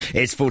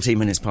It's 14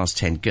 minutes past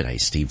 10.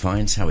 G'day, Steve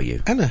Vines. How are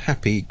you? And a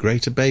happy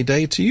Greater Bay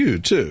Day to you,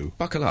 too.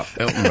 Buckle up.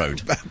 Belton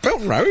Road.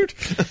 Belton Road?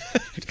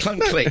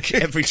 Clunk, click,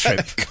 every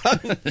trip.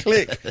 Clunk,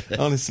 click.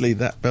 Honestly,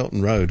 that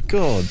Belton Road.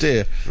 God,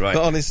 dear. Right.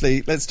 But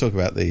honestly, let's talk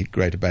about the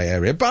Greater Bay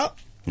Area. But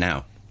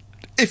Now.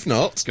 if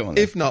not, Go on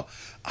then. if not,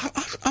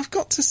 I've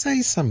got to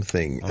say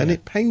something, and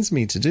it pains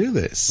me to do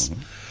this.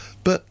 Mm-hmm.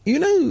 But, you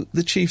know,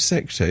 the Chief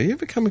Secretary, you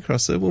ever come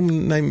across a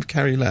woman named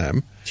Carrie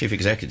Lam? Chief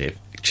Executive.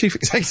 Chief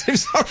Executive,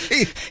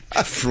 sorry.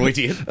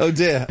 Freudian. Oh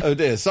dear.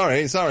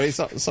 Sorry,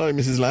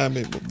 Mrs. Lamb.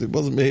 It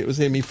wasn't me. It was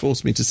him. He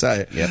forced me to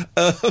say it. Yeah.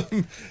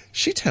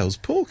 She tells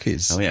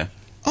porkies. Oh, yeah.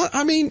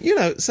 I mean, you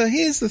know. So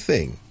here's the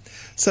thing.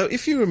 So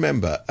if you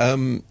remember,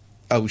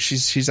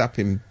 she's up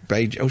in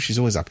Beijing. Oh, she's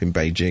always up in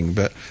Beijing,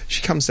 but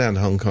she comes down to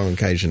Hong Kong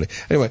occasionally.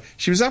 Anyway,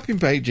 she was up in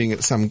Beijing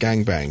at some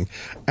gangbang,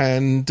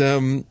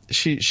 and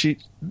she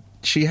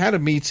had a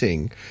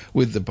meeting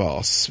with the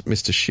boss,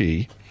 Mr.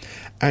 Xi.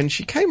 And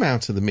she came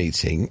out of the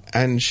meeting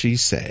and she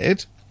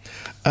said,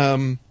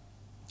 when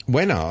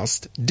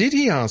asked, did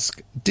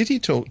he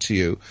talk to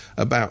you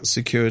about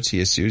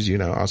security issues, you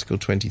know, Article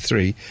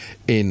 23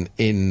 in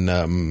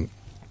Hong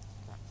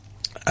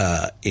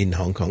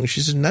Kong?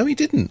 She said, no, he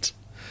didn't.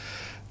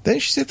 Then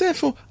she said,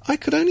 therefore, I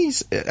could only...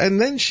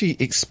 And then she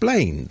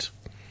explained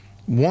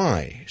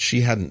why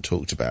she hadn't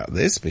talked about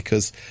this,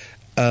 because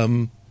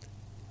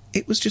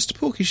it was just a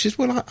porky. She said,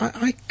 well,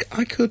 I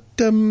could...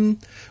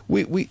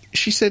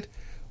 she said...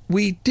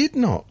 We did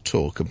not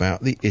talk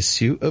about the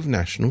issue of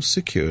national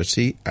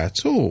security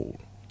at all.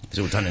 It's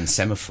all done in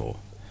semaphore.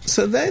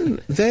 So then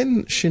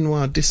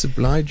Xinhua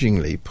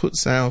disobligingly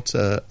puts out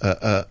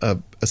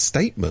a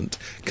statement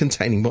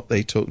containing what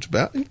they talked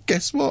about, and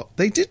guess what?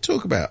 They did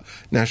talk about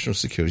national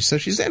security. So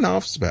she's then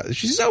asked about this.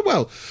 She says, "Oh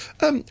well,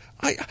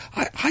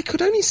 I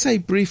could only say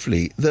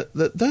briefly that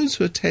those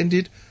who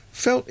attended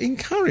felt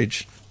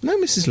encouraged." No,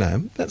 Mrs.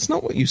 Lamb, that's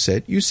not what you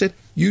said. You said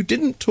you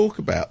didn't talk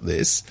about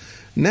this.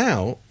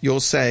 Now you're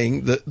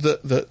saying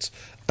that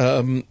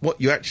what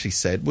you actually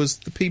said was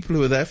the people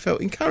who were there felt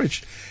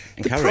encouraged.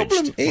 The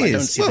problem is, I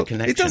don't see the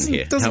connection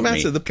it doesn't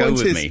matter. The point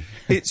is,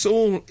 it's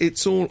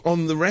all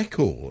on the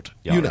record,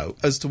 Yeah. you know,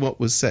 as to what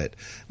was said.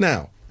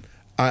 Now,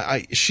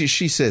 she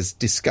says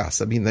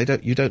discuss. I mean,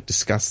 you don't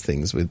discuss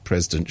things with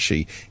President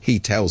Xi. He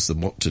tells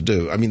them what to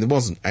do. I mean, there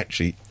wasn't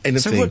actually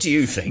anything. So what do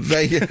you think?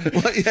 Well,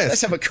 yes.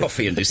 Let's have a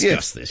coffee and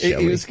discuss this,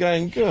 shall he we? was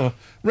going,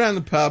 round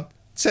the pub,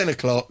 10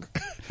 o'clock.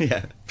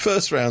 Yeah.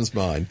 First round's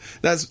mine.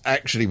 That's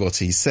actually what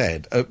he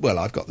said. Well,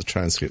 I've got the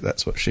transcript.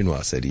 That's what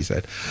Xinhua said he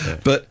said. Yeah.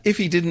 But if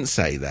he didn't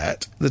say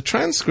that, the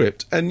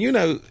transcript, and, you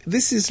know,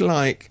 this is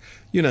like,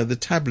 you know, the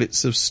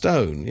tablets of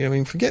stone. I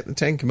mean, forget the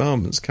Ten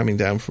Commandments coming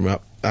down from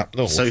up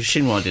north. So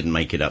Xinhua didn't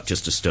make it up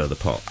just to stir the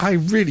pot? I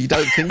really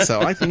don't think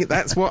so. I think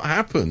that's what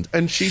happened.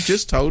 And she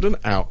just told an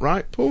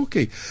outright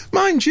porky.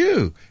 Mind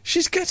you,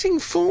 she's getting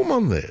form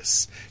on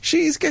this.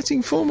 She's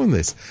getting form on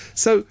this.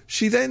 So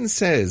she then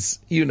says,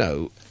 you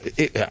know,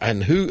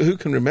 and who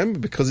can remember,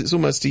 because it's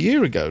almost a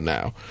year ago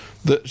now,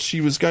 that she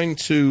was going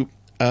to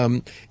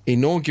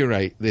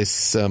inaugurate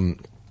this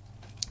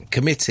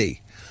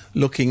committee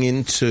looking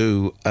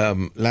into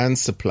land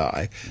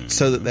supply,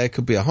 so that there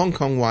could be a Hong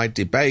Kong-wide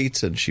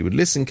debate, and she would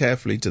listen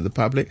carefully to the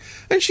public.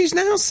 And she's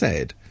now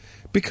said,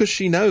 because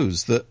she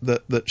knows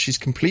that she's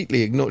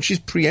completely ignored, she's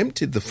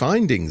preempted the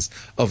findings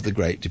of the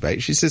Great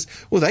Debate. She says,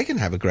 well, they can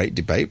have a great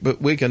debate, but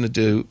we're going to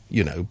do,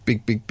 you know,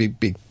 bigly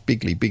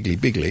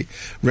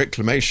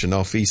reclamation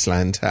off East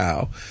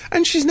Lantau.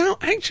 And she's now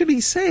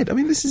actually said, I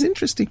mean, this is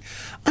interesting,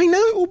 I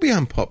know it will be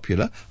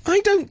unpopular.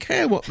 I don't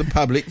care what the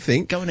public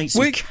think. Go and eat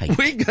some cake.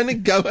 We're going to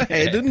go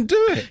ahead and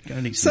do it. Go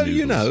and eat some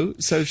you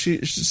noodles. know,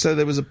 so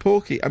there was a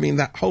porky. I mean,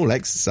 that whole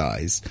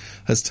exercise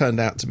has turned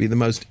out to be the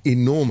most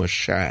enormous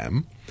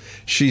sham.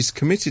 She's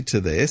committed to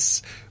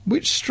this,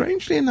 which,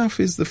 strangely enough,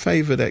 is the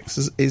favoured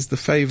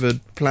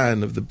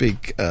plan of the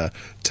big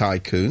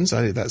tycoons.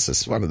 I think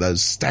that's one of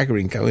those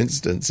staggering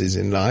coincidences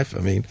in life. I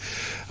mean,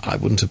 I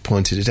wouldn't have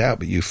pointed it out,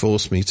 but you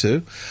forced me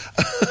to.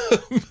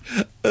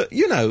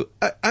 You know,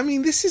 I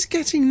mean, this is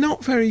getting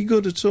not very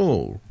good at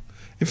all.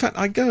 In fact,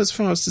 I go as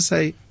far as to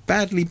say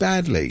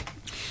badly.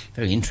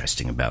 Very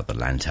interesting about the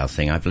Lantau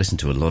thing. I've listened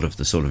to a lot of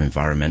the sort of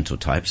environmental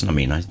types, and I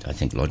mean, I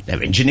think a lot.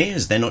 They're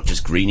engineers. They're not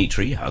just greeny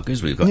tree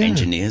huggers. We've got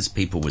engineers,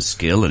 people with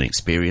skill and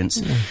experience.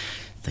 Yeah.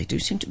 They do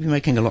seem to be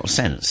making a lot of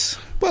sense.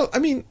 Well, I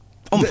mean,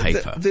 on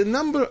paper, the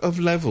number of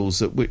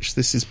levels at which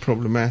this is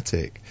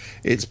problematic.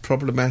 It's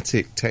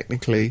problematic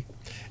technically.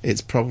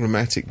 It's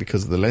problematic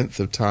because of the length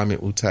of time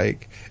it will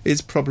take.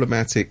 It's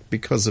problematic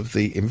because of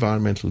the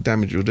environmental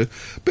damage it will do.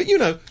 But, you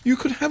know, you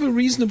could have a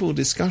reasonable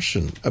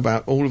discussion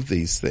about all of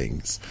these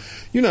things.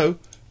 You know,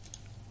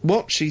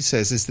 what she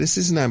says is this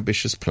is an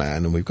ambitious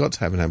plan, and we've got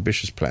to have an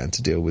ambitious plan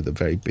to deal with a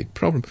very big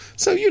problem.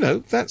 So, you know,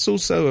 that's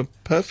also a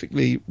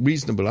perfectly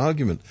reasonable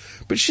argument.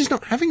 But she's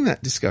not having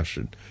that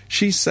discussion.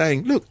 She's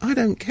saying, look, I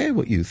don't care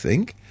what you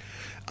think.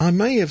 I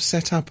may have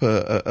set up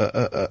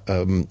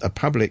a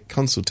public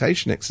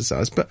consultation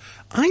exercise, but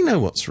I know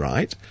what's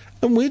right,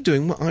 and we're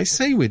doing what I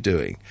say we're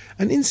doing.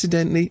 And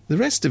incidentally, the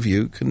rest of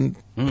you can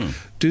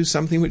do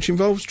something which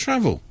involves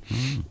travel.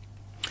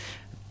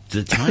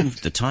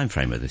 The time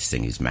frame of this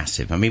thing is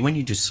massive. I mean, when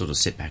you just sort of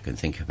sit back and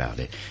think about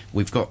it,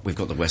 we've got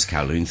the West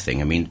Kowloon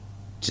thing. I mean,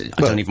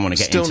 I don't even want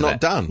to get into that. Still not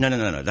done.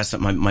 No. That's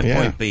not my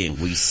point being,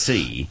 we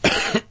see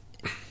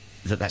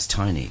that's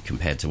tiny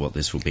compared to what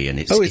this will be, and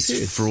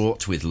it's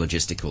fraught with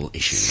logistical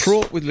issues.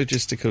 Fraught with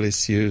logistical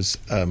issues.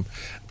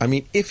 I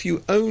mean, if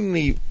you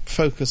only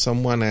focus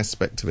on one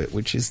aspect of it,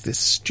 which is this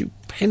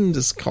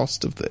stupendous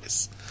cost of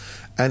this,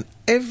 and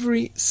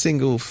every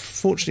single,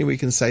 fortunately we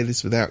can say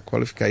this without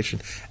qualification,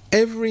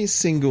 every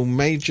single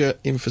major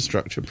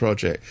infrastructure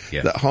project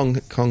that Hong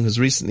Kong has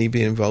recently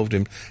been involved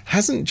in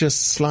hasn't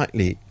just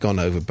slightly gone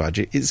over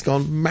budget, it's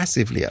gone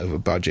massively over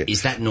budget.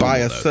 Is that normal, by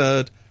a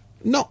third?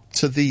 Not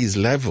to these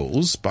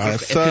levels, by a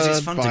third, because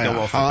it's fun by to go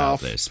a off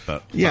half. About this,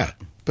 but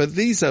but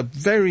these are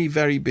very,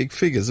 very big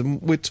figures, and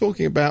we're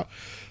talking about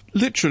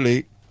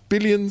literally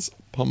billions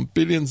upon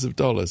billions of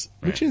dollars,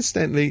 which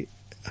incidentally,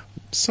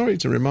 sorry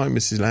to remind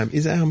Mrs. Lamb,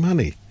 is our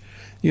money.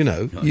 You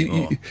know,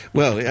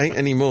 well, it ain't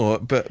anymore,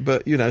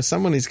 but you know,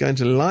 someone is going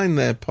to line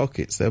their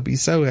pockets. They'll be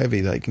so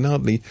heavy they can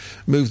hardly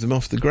move them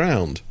off the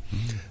ground.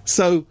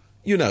 So,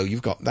 you know,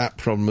 you've got that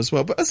problem as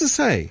well. But as I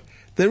say,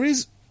 there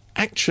is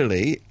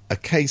actually a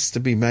case to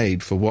be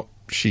made for what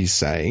she's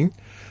saying,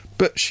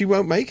 but she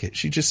won't make it.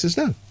 She just says,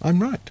 no,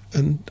 I'm right,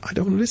 and I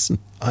don't want to listen.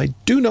 I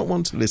do not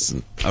want to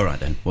listen. All right,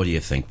 then. What do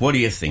you think? What do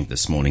you think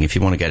this morning? If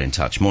you want to get in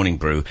touch,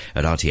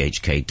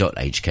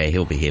 morningbrew@rthk.hk.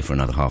 He'll be here for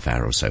another half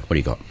hour or so. What do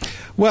you got?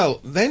 Well,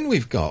 then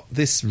we've got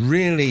this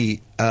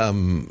really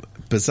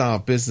bizarre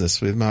business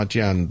with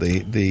Marjan,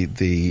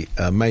 the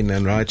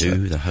mainland writer.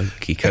 The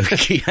hokey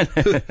cokey.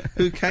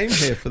 who came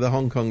here for the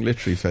Hong Kong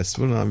Literary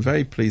Festival, and I'm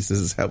very pleased this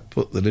has helped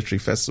put the Literary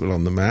Festival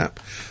on the map,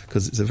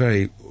 because it's a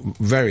very,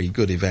 very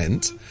good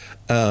event.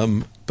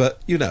 But,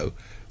 you know,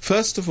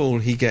 first of all,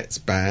 he gets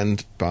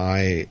banned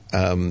by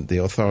the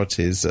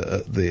authorities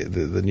at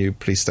the new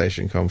police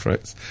station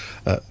complex,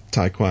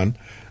 Tai Kwan.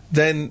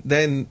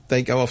 Then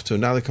they go off to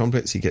another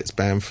complex. He gets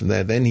banned from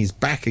there. Then he's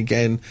back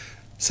again.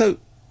 So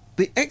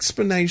the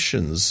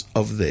explanations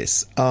of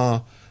this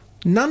are,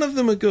 none of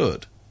them are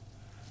good.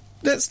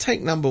 Let's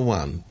take number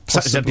one.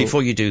 So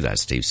before you do that,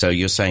 Steve, so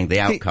you're saying the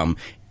outcome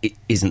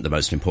isn't the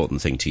most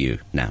important thing to you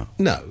now?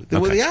 No. Okay.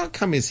 Well, the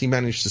outcome is he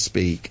managed to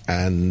speak,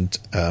 and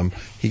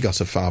he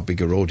got a far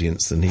bigger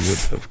audience than he would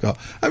have got.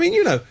 I mean,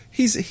 you know,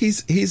 he's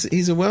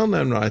a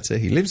well-known writer.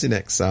 He lives in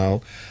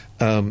exile.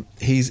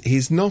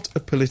 He's not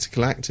a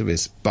political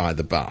activist, by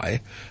the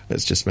by.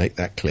 Let's just make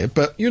that clear.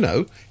 But, you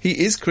know, he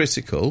is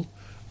critical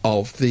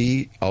of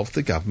the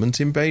government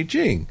in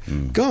Beijing.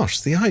 Gosh,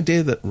 the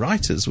idea that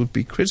writers would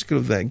be critical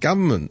of their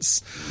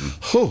governments.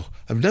 Oh,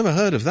 I've never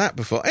heard of that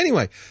before.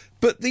 Anyway,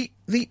 but the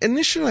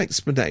initial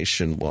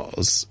explanation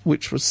was,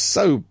 which was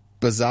so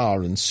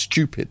bizarre and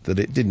stupid that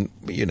it didn't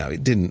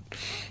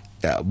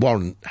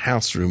warrant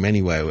house room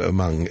anywhere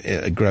among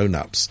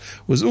grown-ups,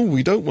 was,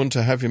 we don't want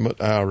to have him at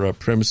our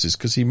premises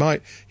because he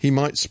might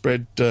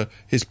spread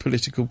his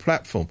political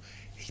platform.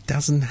 He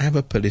doesn't have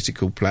a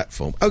political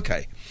platform.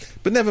 Okay,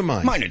 but never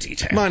mind. Minor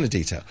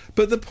detail.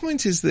 But the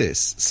point is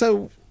this.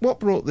 So what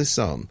brought this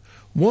on?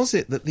 Was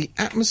it that the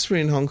atmosphere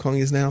in Hong Kong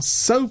is now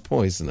so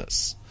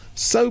poisonous,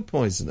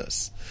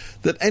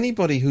 that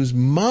anybody who's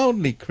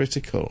mildly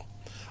critical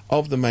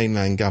of the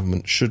mainland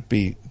government should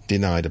be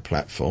denied a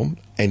platform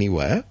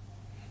anywhere?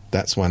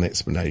 That's one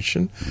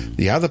explanation.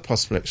 The other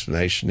possible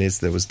explanation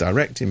is there was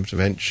direct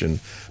intervention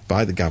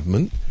by the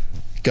government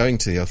going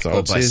to the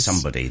authorities. Or by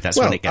somebody. That's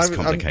when it gets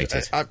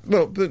complicated.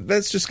 Well, but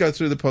let's just go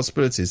through the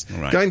possibilities.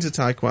 Right. Going to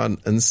Tai Kwan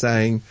and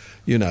saying,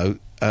 you know,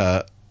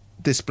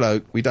 this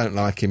bloke, we don't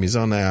like him, he's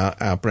on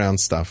our brown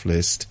stuff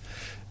list.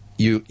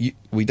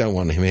 We don't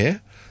want him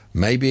here.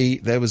 Maybe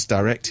there was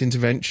direct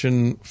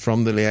intervention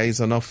from the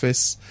liaison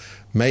office.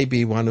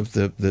 Maybe one of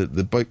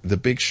the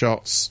big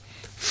shots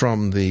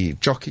from the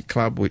jockey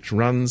club which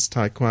runs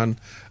Tai Kwan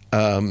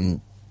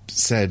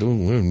said,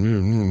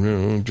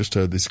 just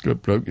heard this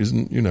bloke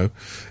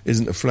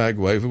isn't a flag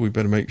waver. We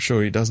better make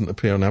sure he doesn't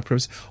appear on our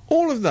premises.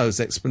 All of those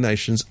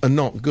explanations are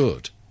not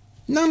good.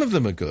 None of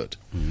them are good.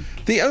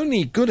 The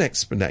only good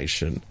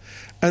explanation,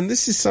 and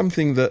this is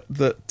something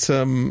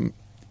that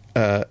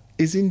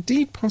is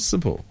indeed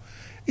possible,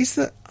 is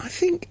that I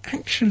think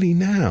actually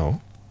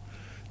now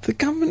the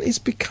government is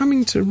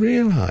becoming to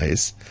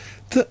realise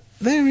that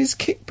there is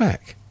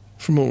kickback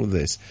from all of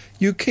this.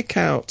 You kick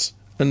out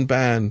and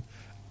ban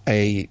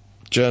a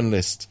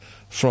journalist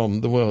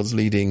from the world's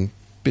leading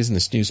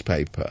business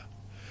newspaper.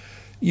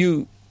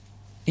 You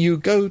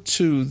go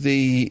to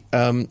the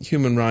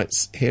human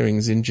rights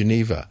hearings in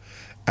Geneva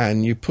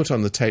and you put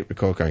on the tape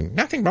recorder going,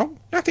 nothing wrong,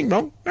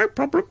 no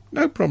problem.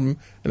 And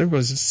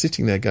everybody's just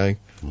sitting there going,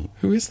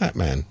 who is that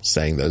man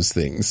saying those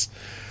things?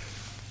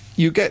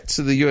 You get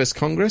to the US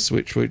Congress,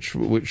 which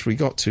we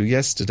got to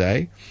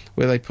yesterday,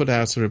 where they put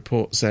out a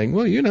report saying,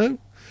 well, you know,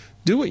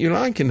 do what you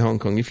like in Hong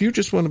Kong. If you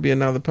just want to be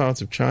another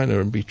part of China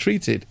and be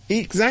treated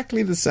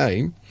exactly the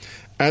same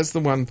as the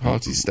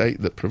one-party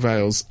state that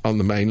prevails on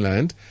the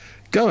mainland,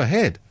 go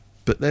ahead.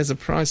 But there's a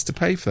price to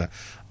pay for that.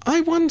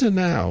 I wonder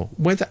now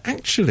whether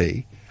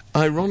actually,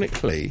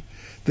 ironically,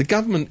 the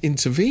government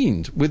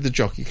intervened with the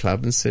Jockey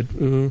Club and said,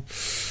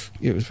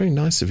 it was very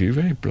nice of you,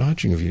 very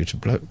obliging of you to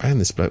ban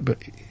this bloke, but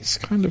it's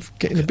kind of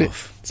getting a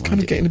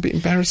bit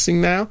embarrassing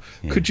now.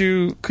 Yeah. Could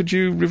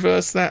you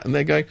reverse that? And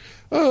they're going,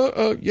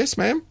 yes,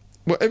 ma'am,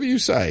 whatever you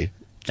say.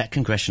 That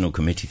congressional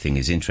committee thing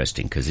is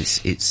interesting because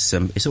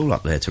it's all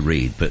up there to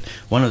read. But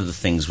one of the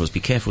things was be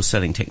careful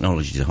selling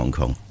technology to Hong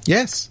Kong.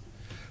 Yes.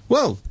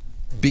 Well,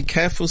 be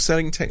careful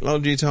selling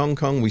technology to Hong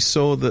Kong. We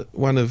saw that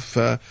one of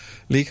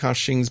Li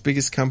Ka-shing's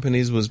biggest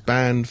companies was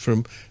banned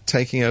from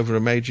taking over a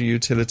major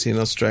utility in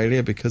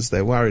Australia because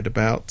they're worried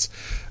about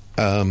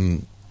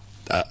the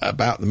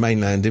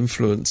mainland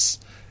influence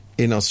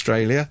in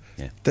Australia.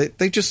 Yeah.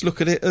 They just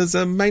look at it as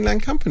a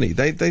mainland company.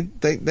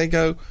 They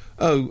go,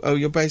 oh,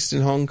 you're based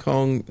in Hong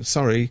Kong.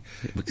 Sorry,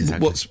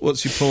 exactly.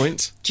 What's your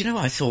point? Do you know?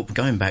 I thought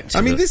going back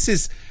to. This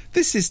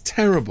is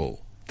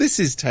terrible. This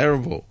is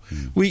terrible.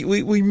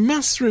 We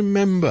must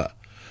remember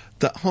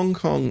that Hong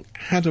Kong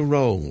had a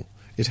role.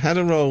 It had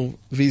a role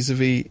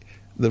vis-a-vis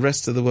the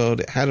rest of the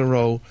world. It had a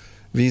role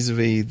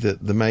vis-a-vis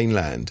the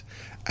mainland.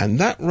 And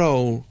that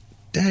role,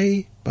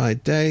 day by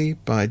day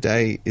by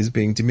day, is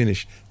being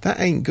diminished.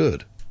 That ain't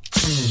good.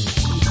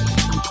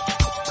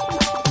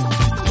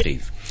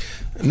 Steve.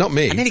 Not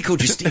me. And then he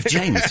called you Steve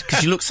James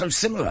because you look so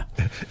similar.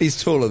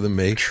 He's taller than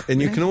me,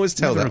 and you can always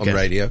tell that on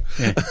radio.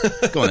 Yeah.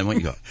 Go on then, what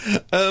you got?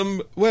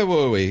 Where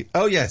were we?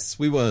 Oh, yes,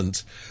 we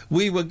weren't.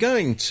 We were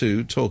going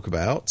to talk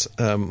about,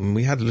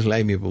 we had a little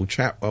amiable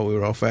chat while we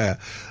were off air,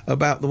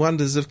 about the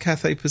wonders of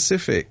Cathay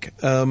Pacific,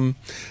 the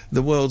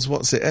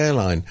world's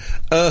airline.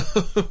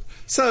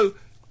 So,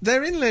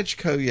 they're in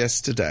Legco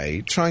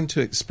yesterday trying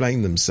to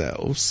explain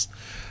themselves.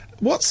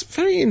 What's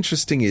very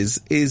interesting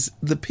is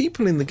the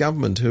people in the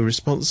government who are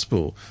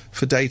responsible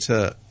for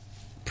data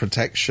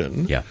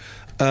protection. Yeah.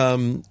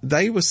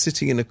 They were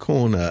sitting in a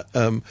corner,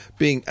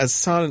 being as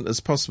silent as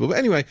possible. But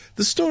anyway,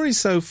 the story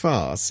so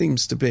far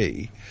seems to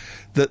be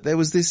that there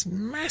was this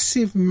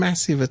massive,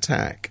 massive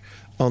attack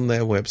on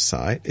their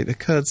website. It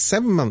occurred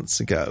 7 months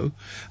ago,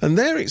 and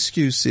their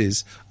excuse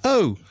is,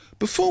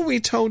 before we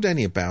told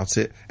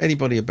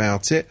anybody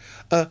about it,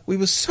 we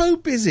were so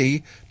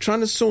busy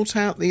trying to sort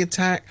out the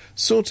attack,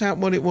 sort out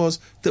what it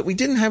was, that we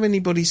didn't have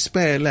anybody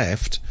spare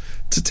left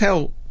to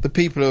tell the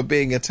people who are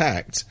being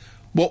attacked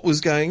what was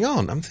going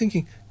on. I'm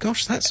thinking,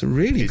 gosh, that's a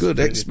really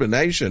good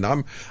explanation.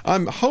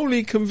 I'm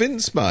wholly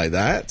convinced by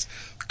that.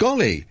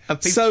 Golly.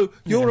 So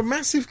you're a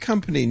massive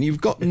company and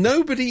you've got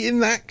nobody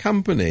in that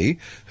company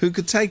who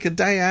could take a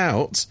day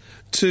out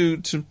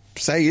to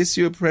say,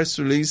 issue a press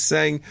release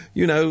saying,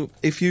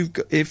 if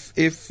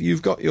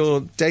you've got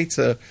your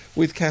data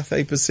with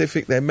Cathay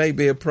Pacific, there may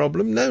be a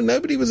problem. No,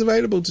 nobody was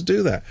available to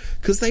do that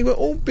because they were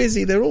all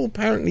busy. They're all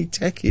apparently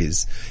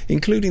techies,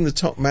 including the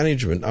top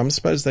management. I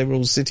suppose they were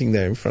all sitting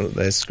there in front of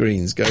their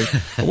screens going,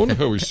 I wonder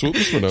how we sort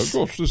this one out.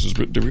 Gosh, this is a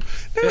bit difficult.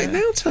 Now, it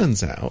now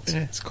turns out,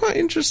 it's quite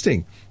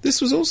interesting. This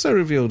was also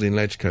revealed in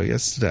Legco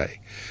yesterday,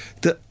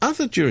 that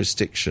other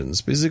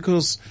jurisdictions, because of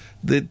course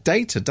the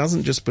data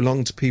doesn't just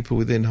belong to people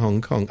within Hong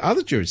Kong,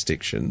 other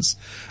jurisdictions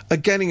are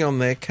getting on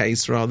their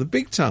case rather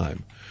big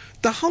time.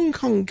 The Hong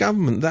Kong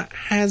government that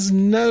has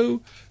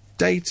no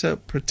data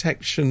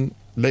protection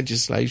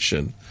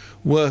legislation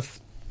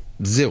worth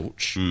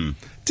zilch,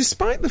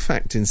 despite the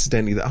fact,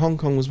 incidentally, that Hong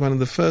Kong was one of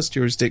the first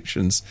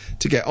jurisdictions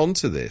to get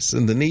onto this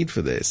and the need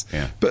for this.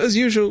 Yeah. But as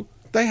usual,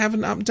 they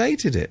haven't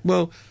updated it.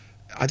 Well,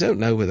 I don't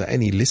know whether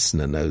any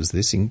listener knows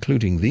this,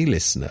 including the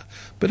listener,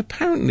 but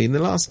apparently in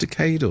the last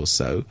decade or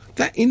so,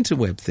 that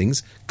interweb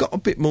thing's got a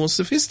bit more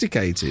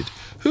sophisticated.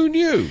 Who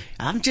knew?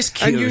 I'm just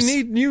curious. And you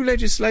need new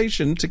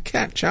legislation to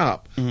catch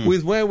up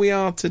with where we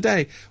are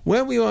today.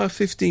 Where we were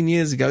 15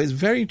 years ago is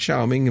very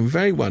charming and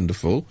very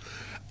wonderful.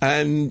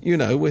 And,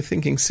 we're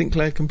thinking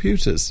Sinclair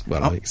computers.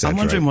 Well, I exaggerate. I'm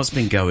wondering what's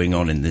been going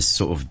on in this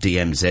sort of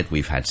DMZ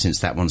we've had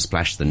since that one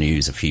splashed the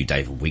news a few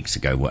weeks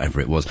ago,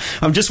 whatever it was.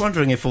 I'm just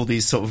wondering if all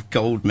these sort of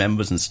gold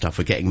members and stuff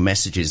are getting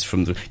messages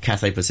from the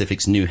Cathay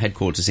Pacific's new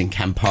headquarters in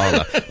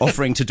Kampala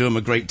offering to do them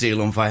a great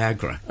deal on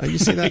Viagra. Oh, you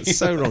see, that's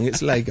so wrong.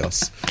 It's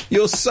Lagos.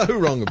 You're so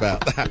wrong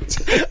about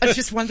that. I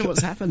just wonder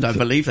what's happened. I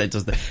believe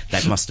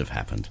that must have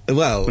happened.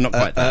 Well, not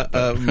quite that.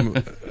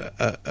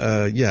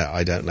 Yeah,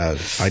 I don't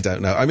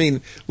know. I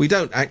mean, we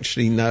don't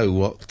actually know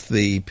what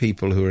the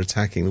people who are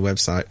attacking the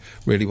website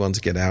really want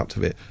to get out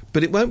of it,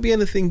 but it won't be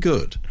anything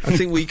good. I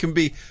think we can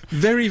be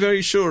very,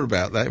 very sure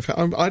about that. In fact,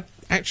 I'd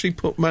actually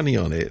put money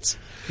on it.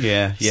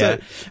 Yeah. So,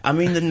 I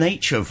mean, the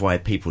nature of why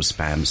people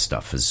spam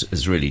stuff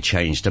has really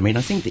changed. I mean,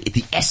 I think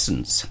the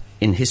essence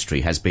in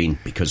history has been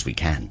because we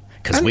can.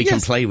 Because we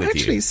can play with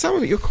you. Actually, some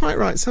of it, you're quite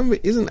right, some of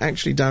it isn't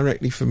actually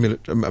directly for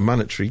a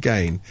monetary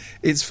gain.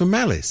 It's for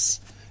malice.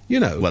 You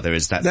know, well,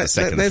 that's the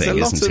second thing,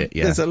 isn't it?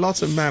 Yeah. There's a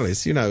lot of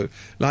malice, you know,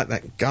 like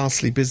that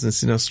ghastly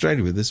business in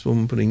Australia with this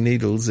woman putting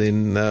needles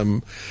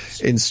in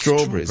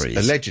strawberries,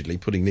 allegedly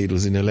putting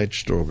needles in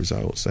alleged strawberries.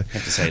 I ought to say. You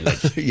have to say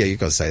alleged. Yeah, you've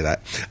got to say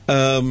that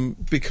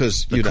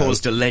because you know,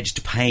 caused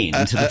alleged pain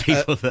to the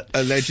people that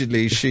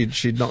allegedly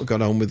she'd not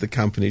got on with the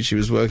company she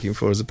was working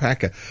for as a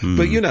packer.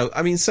 But you know,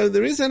 I mean, so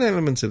there is an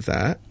element of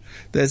that.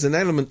 There's an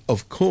element,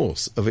 of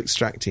course, of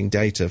extracting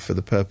data for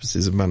the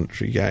purposes of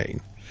monetary gain.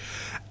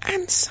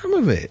 And some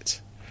of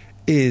it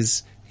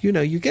is, you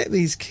know, you get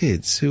these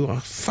kids who are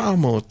far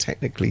more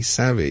technically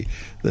savvy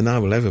than I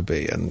will ever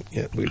be, and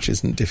which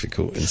isn't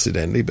difficult,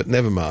 incidentally, but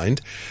never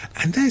mind.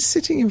 And they're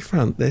sitting in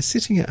front, they're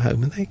sitting at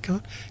home, and they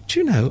go, do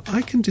you know,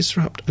 I can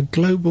disrupt a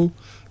global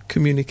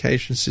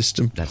communication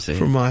system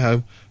from my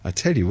home. I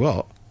tell you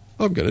what,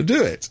 I'm going to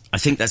do it. I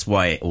think that's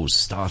why it all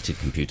started,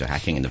 computer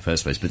hacking in the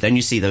first place. But then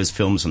you see those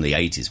films from the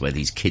 80s where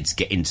these kids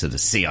get into the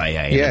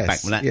CIA.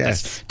 Yes,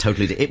 that's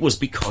totally... It was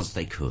because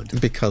they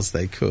could. Because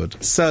they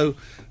could. So,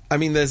 I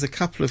mean, there's a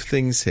couple of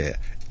things here.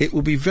 It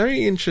will be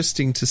very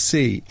interesting to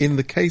see, in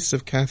the case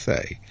of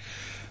Cathay,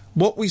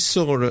 what we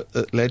saw at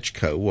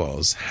LegCo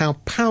was how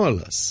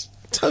powerless,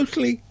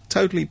 totally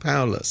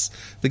powerless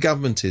the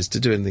government is to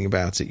do anything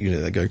about it. You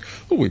know, they're going,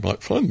 oh, we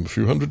might find them a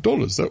few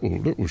 $100s. That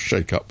will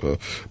shake up a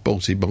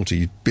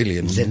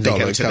multi-billion then dollar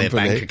they go to company.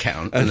 Their bank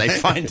account and they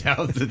find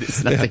out that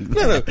it's nothing.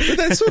 Yeah. No, but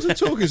they're sort of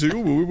talking to,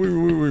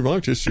 we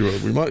might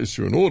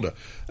issue an order.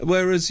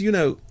 Whereas, you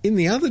know, in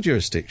the other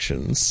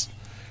jurisdictions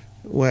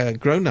where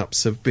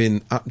grown-ups have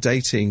been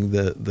updating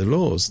the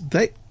laws,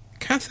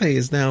 Cathay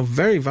is now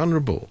very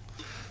vulnerable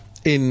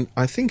in,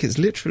 I think it's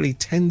literally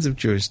tens of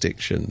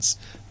jurisdictions,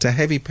 to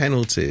heavy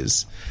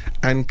penalties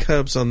and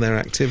curbs on their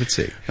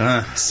activity.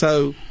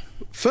 So,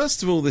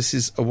 first of all, this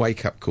is a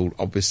wake-up call,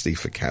 obviously,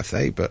 for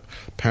Cathay, but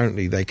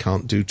apparently they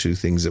can't do two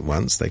things at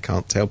once. They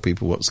can't tell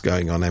people what's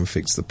going on and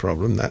fix the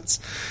problem. That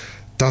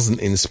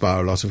doesn't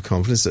inspire a lot of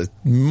confidence.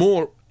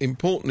 More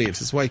importantly,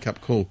 it's a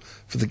wake-up call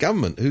for the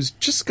government, who's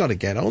just got to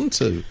get on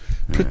to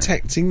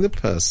protecting the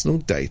personal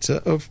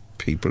data of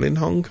people in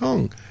Hong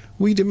Kong.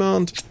 We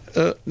demand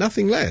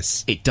nothing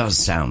less. It does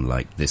sound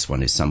like this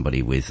one is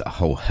somebody with a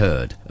whole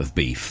herd of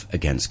beef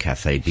against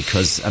Cathay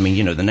because, I mean,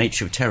 you know, the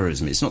nature of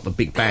terrorism, it's not the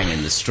big bang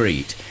in the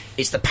street,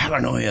 it's the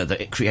paranoia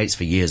that it creates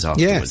for years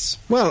afterwards. Yes.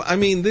 Well, I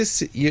mean,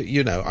 this,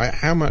 you know,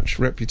 how much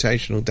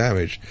reputational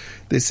damage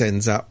this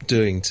ends up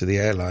doing to the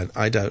airline,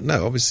 I don't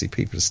know. Obviously,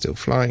 people are still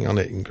flying on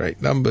it in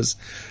great numbers,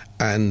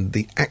 and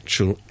the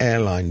actual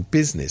airline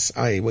business,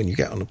 i.e. when you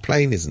get on a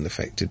plane, isn't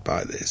affected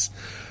by this.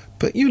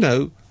 But, you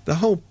know, the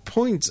whole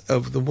point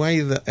of the way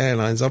that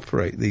airlines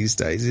operate these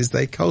days is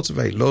they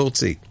cultivate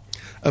loyalty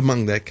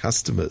among their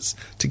customers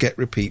to get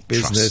repeat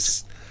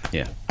business. Trust.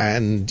 Yeah.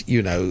 And,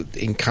 you know,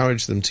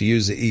 encourage them to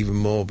use it even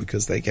more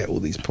because they get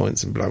all these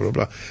points and blah, blah,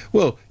 blah.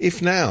 Well,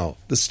 if now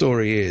the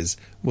story is,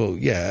 well,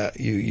 yeah,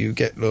 you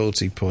get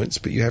loyalty points,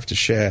 but you have to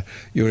share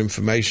your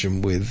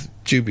information with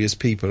dubious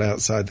people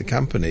outside the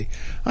company,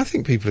 I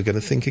think people are going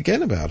to think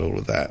again about all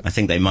of that. I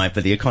think they might,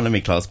 but the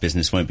economy class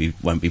business won't be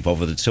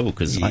bothered at all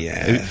because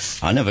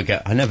I never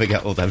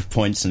get all those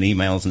points and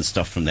emails and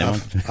stuff from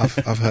them.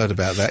 I've heard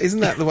about that.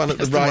 Isn't that the one at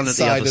the right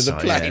side of the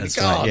plane?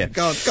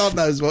 God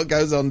knows what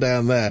goes on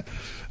down there.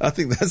 I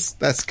think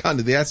that's kind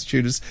of the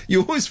attitude.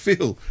 You always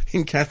feel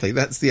in Cathay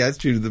that's the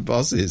attitude of the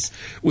bosses.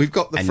 We've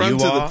got the front of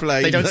the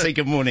plane. They don't say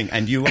good morning,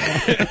 and you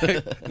are.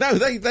 No,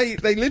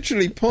 they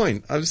literally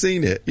point. I've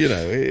seen it. You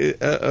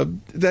know,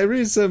 there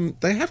is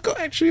they have got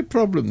actually a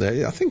problem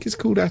there. I think it's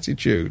called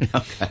attitude.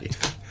 Okay.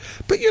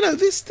 But, you know,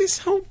 this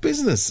whole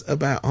business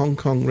about Hong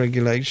Kong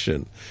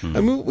regulation,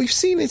 and we've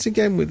seen it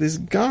again with this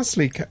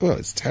ghastly,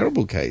 it's a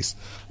terrible case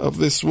of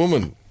this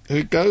woman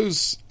who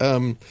goes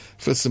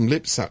for some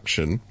lip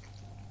suction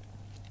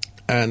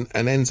and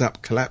ends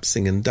up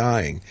collapsing and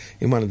dying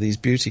in one of these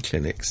beauty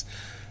clinics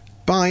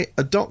by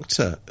a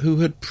doctor who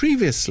had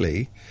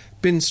previously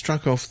been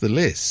struck off the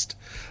list.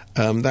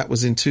 That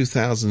was in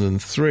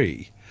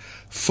 2003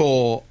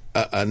 for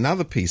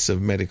another piece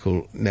of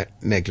medical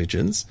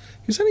negligence.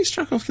 He was only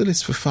struck off the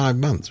list for 5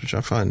 months, which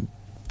I find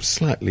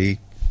slightly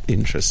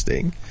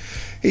interesting.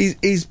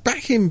 He's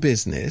back in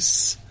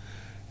business.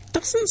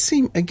 Doesn't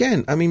seem,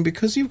 again, I mean,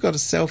 because you've got a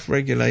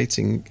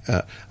self-regulating,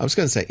 I was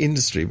going to say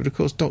industry, but of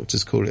course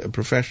doctors call it a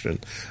profession,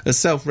 a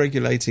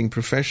self-regulating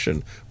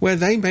profession where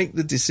they make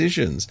the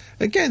decisions.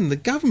 Again, the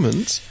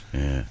government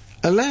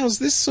allows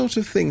this sort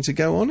of thing to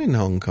go on in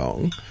Hong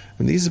Kong,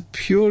 and these are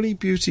purely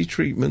beauty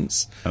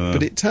treatments,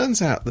 but it turns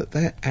out that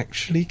they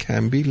actually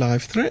can be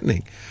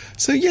life-threatening.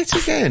 So yet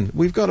again,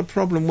 we've got a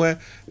problem where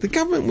the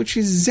government, which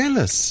is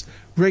zealous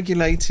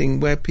regulating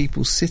where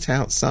people sit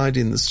outside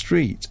in the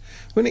street,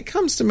 when it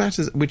comes to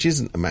matters, which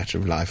isn't a matter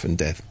of life and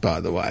death, by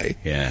the way,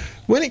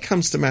 when it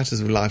comes to matters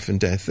of life and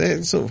death,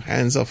 they're sort of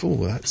hands off,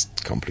 that's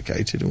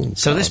complicated.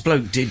 So this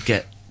bloke did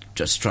get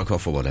just struck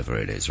off or whatever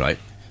it is, right?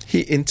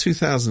 in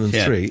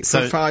 2003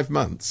 for 5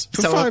 months.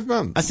 For 5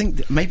 months. I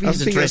think maybe I his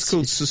think address that's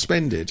called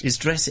suspended. His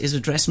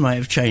address might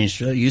have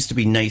changed. It used to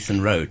be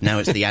Nathan Road. Now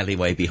it's the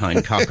alleyway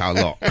behind Car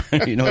Lot.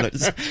 You know,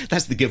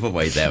 that's the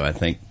giveaway there, I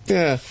think.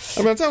 Yeah. I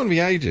mean, I don't want to be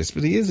ageist,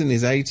 but he is in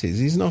his 80s.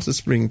 He's not a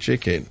spring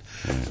chicken.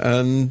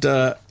 And,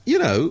 you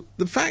know,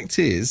 the fact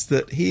is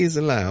that he is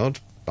allowed,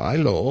 by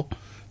law,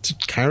 to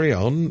carry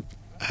on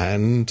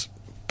and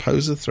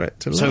pose a threat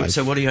to life.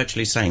 So what are you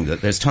actually saying?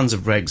 That there's tons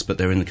of regs, but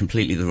they're in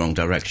completely the wrong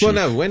direction?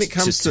 Well, no, when it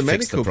comes to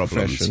medical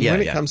profession,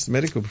 comes to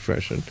medical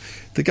profession,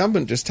 the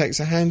government just takes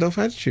a hands-off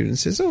attitude and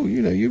says, oh,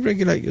 you know, you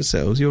regulate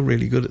yourselves, you're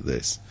really good at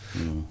this.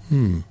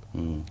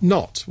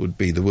 Not would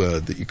be the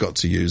word that you've got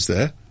to use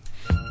there.